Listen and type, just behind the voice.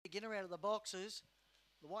beginner out of the boxes.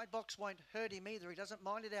 The wide box won't hurt him either. He doesn't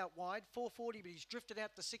mind it out wide. $4.40, but he's drifted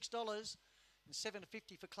out to $6 and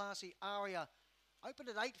 $7.50 for Classy Aria. Opened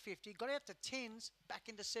at $8.50, got out to 10s, back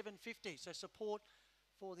into $7.50. So support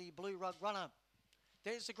for the Blue Rug Runner.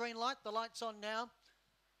 There's the green light. The light's on now.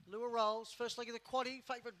 Lure rolls. First leg of the quaddie.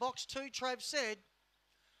 Favourite box 2, Trav said.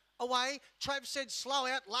 Away, Trav said slow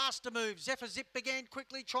out, last to move. Zephyr Zip began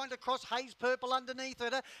quickly, trying to cross Haze Purple underneath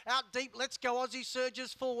it. Out deep, Let's Go Aussie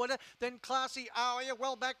surges forward. Then Classy Aria,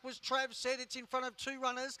 well back was Trav said. It's in front of 2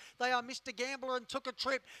 runners. They are Mr. Gambler and Took a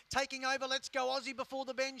Trip. Taking over, Let's Go Aussie before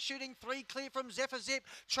the bend, shooting 3 clear from Zephyr Zip.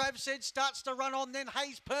 Trav said starts to run on, then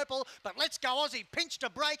Haze Purple, but Let's Go Aussie pinched a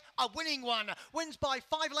break, a winning one. Wins by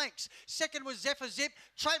 5 lengths. Second was Zephyr Zip.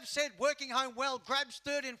 Trav said working home well, grabs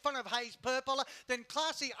third in front of Haze Purple. Then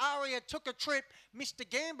Classy Aria Took a Trip, Mr.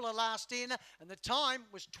 Gambler last in, and the time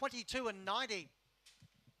was 22:90.